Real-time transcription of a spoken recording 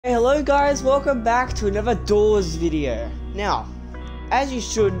Hello guys, welcome back to another Doors video. Now, as you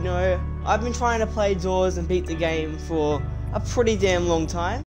should know, I've been trying to play Doors and beat the game for a pretty damn long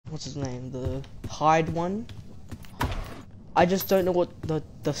time. What's his name? The hide one? I just don't know what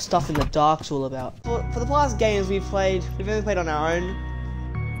the stuff in the dark's all about. For the past games we've only played on our own.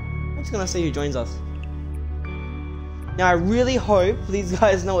 I'm just gonna see who joins us. Now I really hope these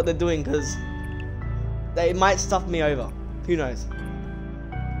guys know what they're doing, because they might stuff me over. Who knows?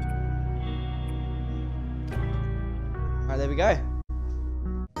 Alright, there we go.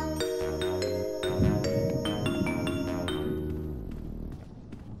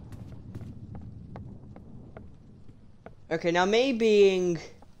 Okay, now me being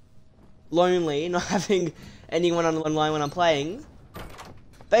lonely, not having anyone online when I'm playing,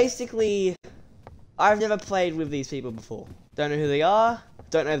 basically, I've never played with these people before. Don't know who they are,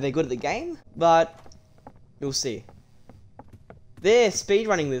 don't know if they're good at the game, but you'll see. They're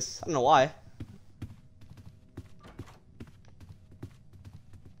speedrunning this, I don't know why.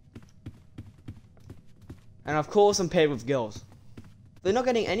 And of course I'm paired with girls. They're not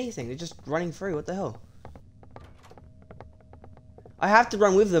getting anything, they're just running through, what the hell? I have to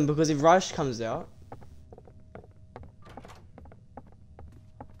run with them because if Rush comes out...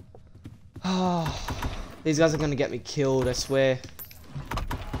 these guys are gonna get me killed, I swear.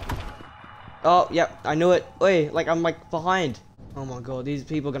 Oh, yep, I knew it. Wait, like, I'm like behind. Oh my god, these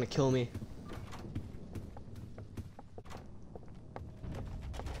people are gonna kill me.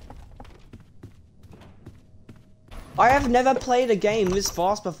 I have never played a game this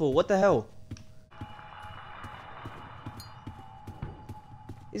fast before, what the hell?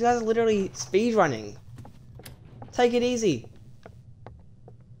 These guys are literally speedrunning. Take it easy.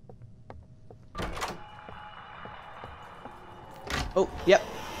 Oh, yep.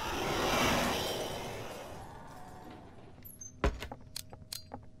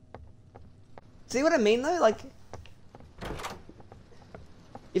 See what I mean though? Like,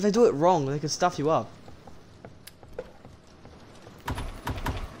 if they do it wrong, they could stuff you up.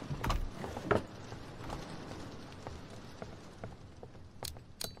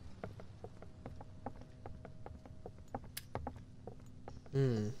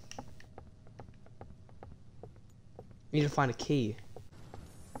 Need to find a key.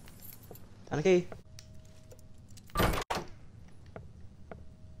 Found a key.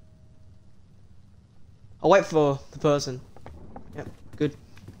 I'll wait for the person. Yep, good.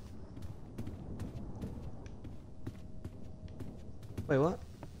 Wait, what?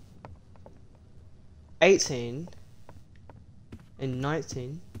 18 and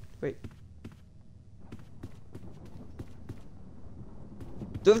 19. Wait.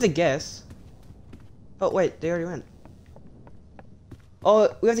 Do we have to guess? Oh wait, they already went. Oh,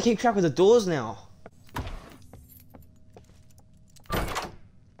 we have to keep track of the doors now.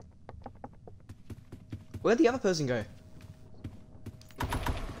 Where'd the other person go?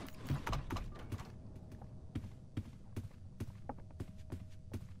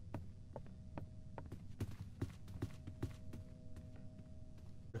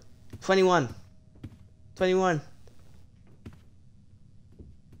 "21. 21.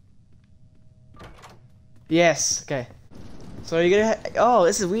 Yes, okay. So you're gonna oh,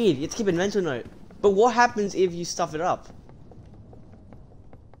 this is weird. You have to keep a mental note. But what happens if you stuff it up?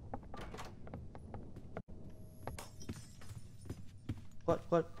 What?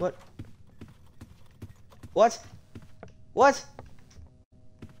 What?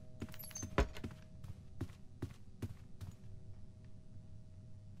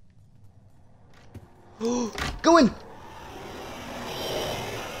 Go in!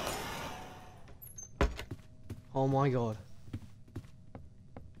 Oh my god.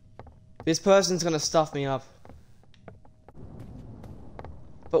 This person's gonna stuff me up.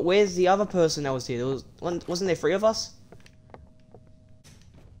 But where's the other person that was here? Wasn't there 3 of us?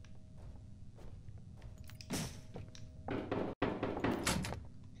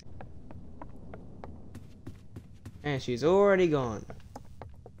 And she's already gone.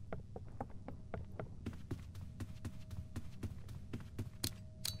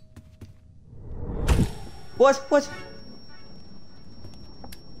 What?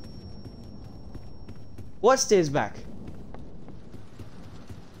 What stays back?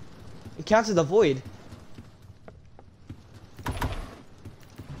 Encounter the void.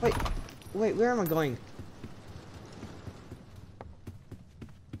 Wait, where am I going?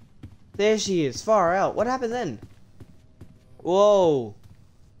 There she is, far out. What happened then? Whoa.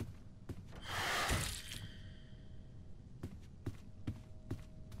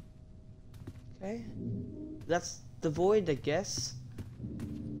 Okay. That's the void, I guess.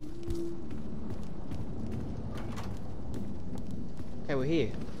 Okay, we're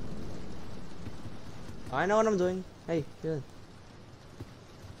here. I know what I'm doing. Hey, good.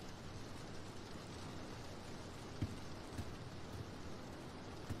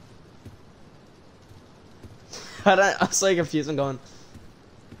 I'm so confused. I'm going.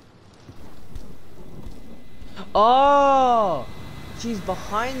 Oh, she's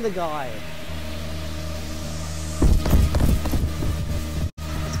behind the guy.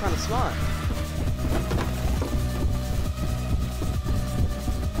 That's kind of smart.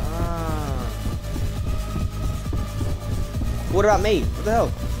 Ah. What about me? What the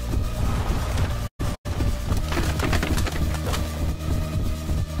hell?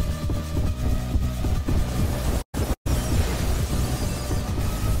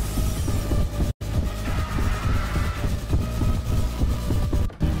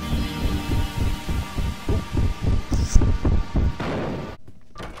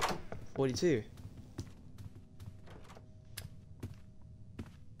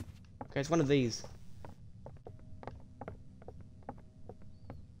 Okay, it's one of these.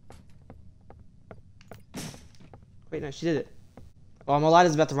 Wait, no, she did it. Oh, my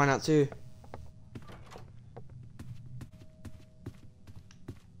lighter's about to run out too.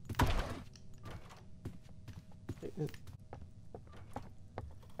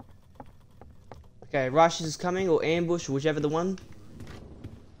 Okay, rush is coming, or ambush, whichever the one.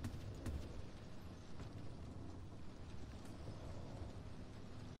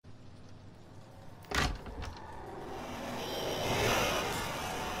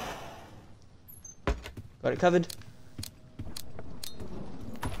 Got it covered.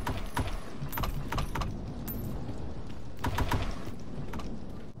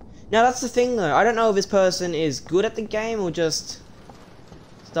 Now that's the thing though, I don't know if this person is good at the game or just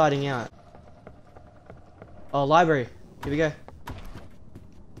starting out. Oh, library. Here we go.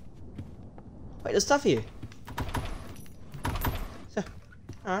 Wait, there's stuff here. So,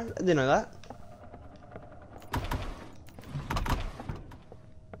 alright, I didn't know that.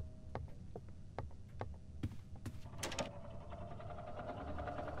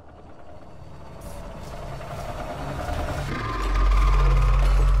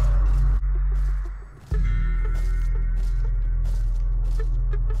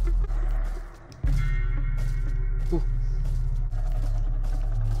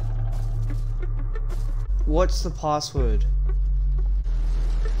 What's the password?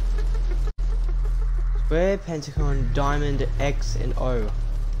 Square, pentagon, diamond, X, and O.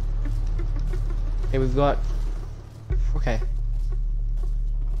 Okay, we've got... Okay.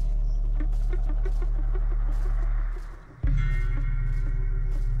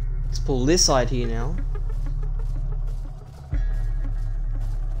 Let's pull this side here now.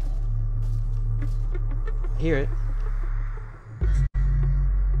 I hear it.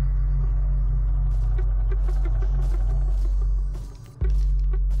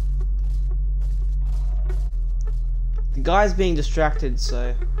 The guy's being distracted,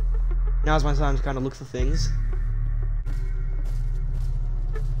 so now's my time to kind of look for things.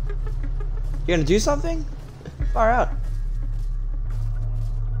 You gonna do something? Far out.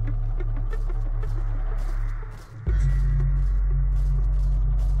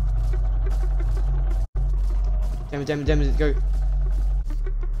 Damn it, go.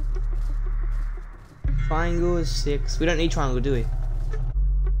 Triangle is 6. We don't need triangle, do we?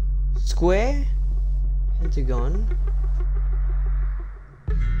 Square, pentagon,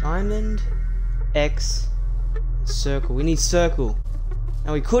 diamond, X, circle. We need circle.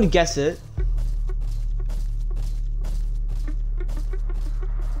 Now we could guess it.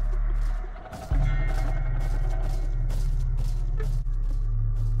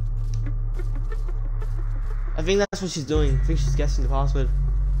 I think that's what she's doing. I think she's guessing the password.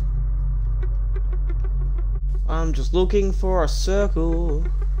 I'm just looking for a circle.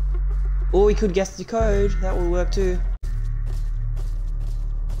 Or we could guess the code. That will work too.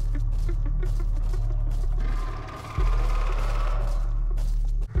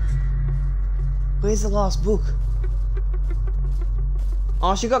 Where's the last book?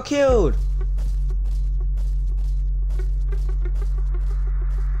 Oh, she got killed!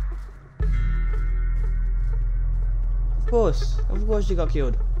 Of course she got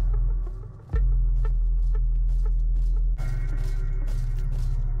killed.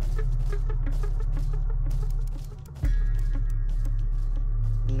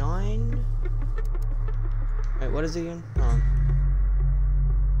 Nine? Wait, what is it again?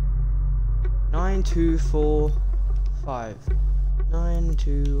 9, 2, 4, 5. 9,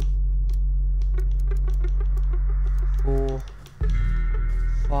 2, 4,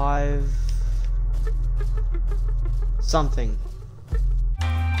 5. Something.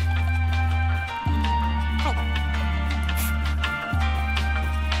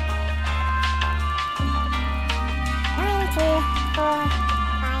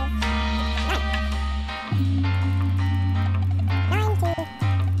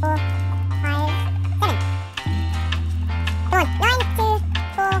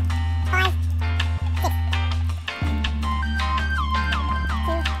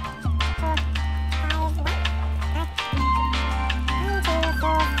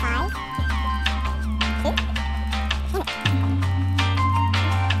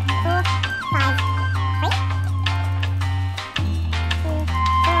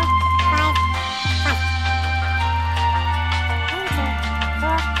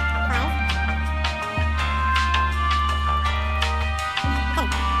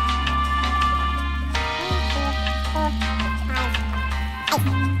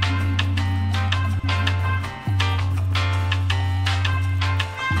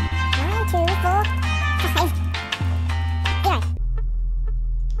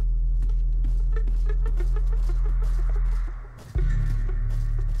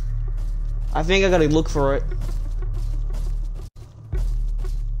 I think I gotta look for it.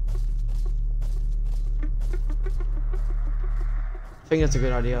 I think that's a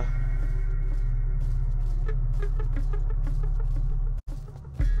good idea.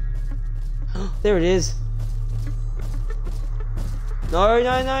 There it is. No,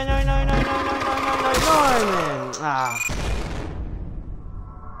 no, no, no, no, no, no, no, no, no, no, no, man. Ah.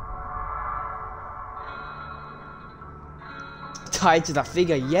 Tied to the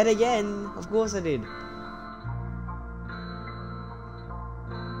figure yet again. Of course I did.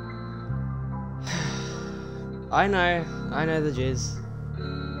 I know the jizz.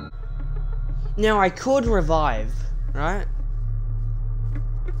 Now I could revive, right?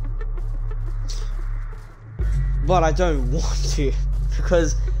 But I don't want to,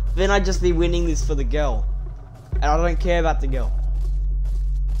 because then I'd just be winning this for the girl. And I don't care about the girl.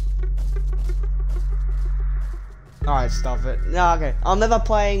 Alright, stop it. No, okay. I'm never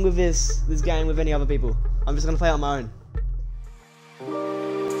playing with this game with any other people. I'm just gonna play on my own.